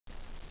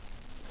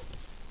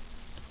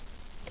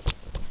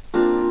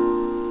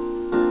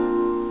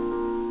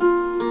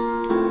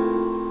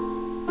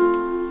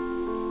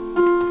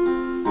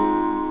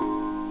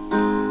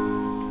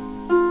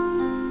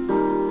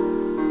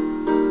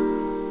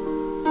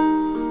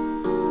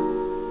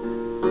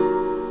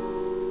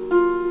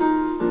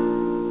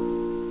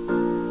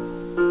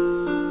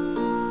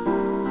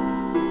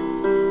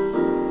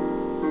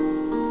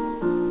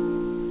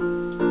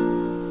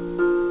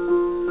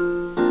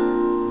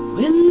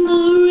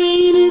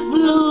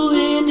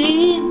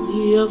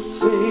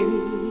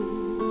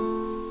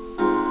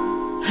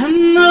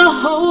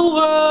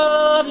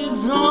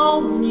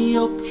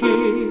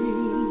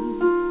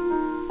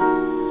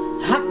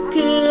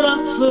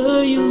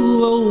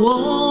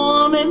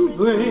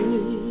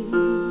grave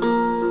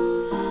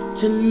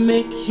to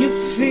make you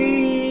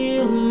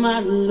feel my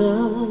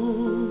love.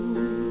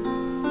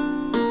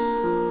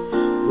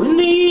 When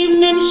the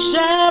evening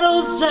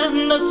shadows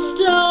and the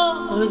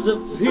stars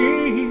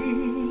appear,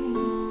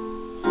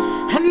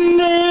 and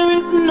there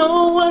is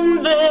no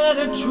one there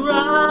to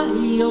dry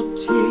your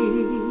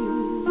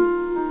tears,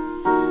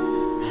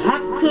 I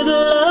could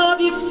love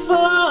you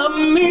for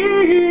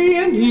me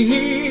and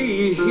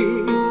here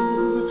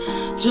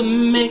to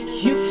make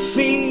you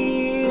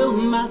feel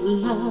my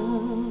love.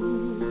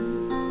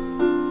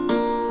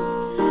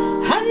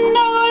 I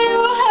know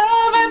you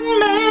haven't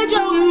made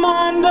your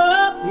mind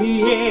up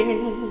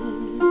yet,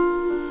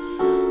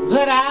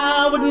 but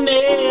I would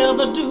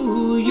never do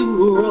you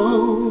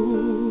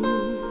wrong.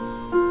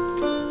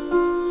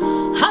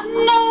 I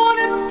know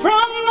that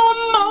from the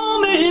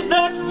moment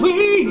that we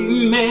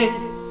met,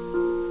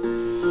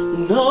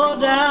 no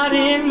doubt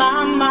in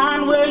my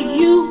mind where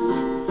you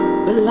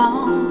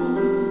belong.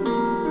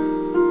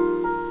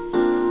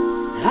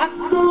 I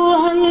go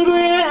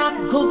hungry, I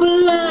go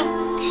black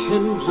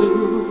and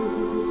blue,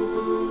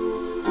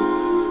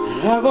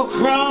 I go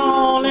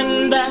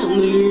crawling down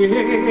the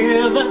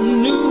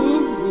avenue.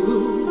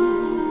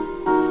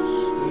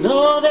 No,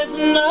 there's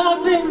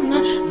nothing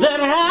that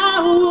I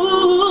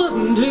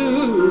wouldn't do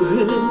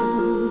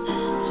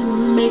to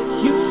make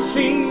you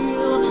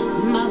feel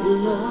my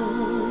love.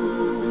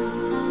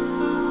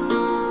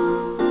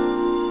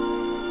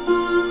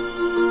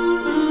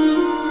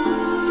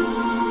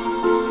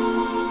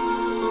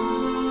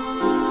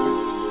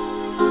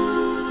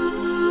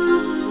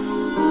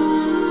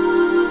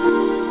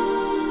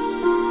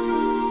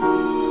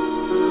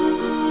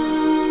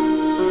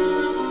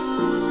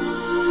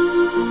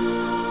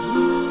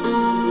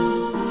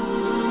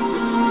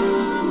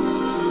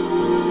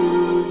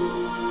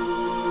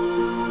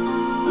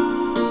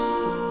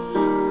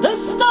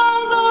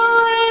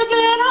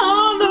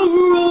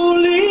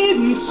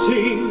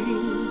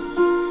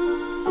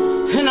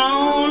 And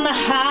on the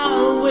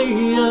highway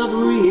of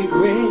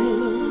regret,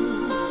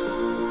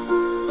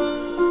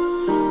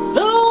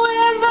 the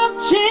winds of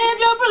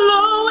change are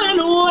blowing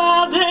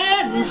wild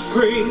and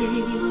free.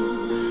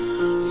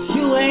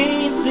 You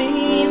ain't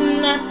seen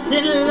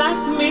nothing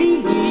like me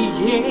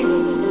yet.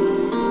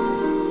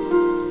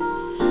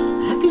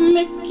 I can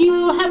make you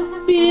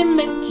happy,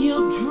 make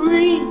your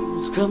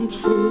dreams come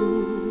true.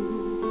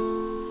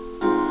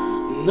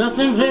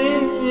 Nothing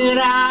that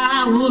I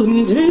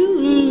wouldn't do.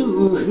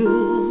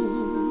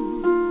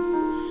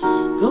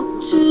 Go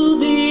to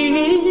the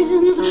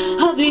ends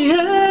of the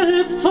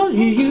earth for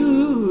you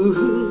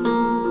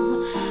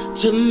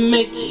to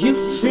make you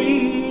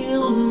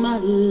feel my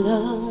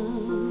love,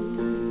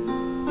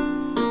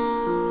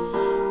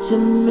 to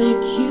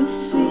make you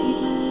feel